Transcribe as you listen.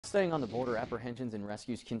Staying on the border, apprehensions and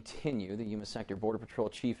rescues continue. The Yuma Sector Border Patrol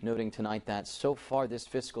chief noting tonight that so far this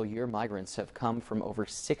fiscal year, migrants have come from over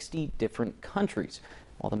 60 different countries.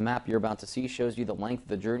 While the map you're about to see shows you the length of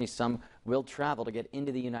the journey some will travel to get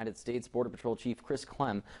into the United States, Border Patrol Chief Chris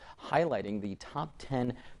Clem highlighting the top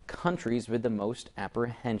 10 countries with the most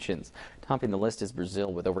apprehensions. Topping the list is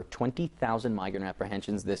Brazil with over 20,000 migrant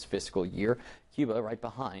apprehensions this fiscal year. Cuba right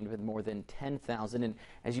behind with more than 10,000. And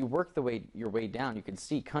as you work your way down, you can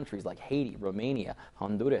see countries like Haiti, Romania,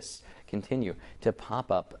 Honduras continue to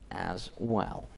pop up as well.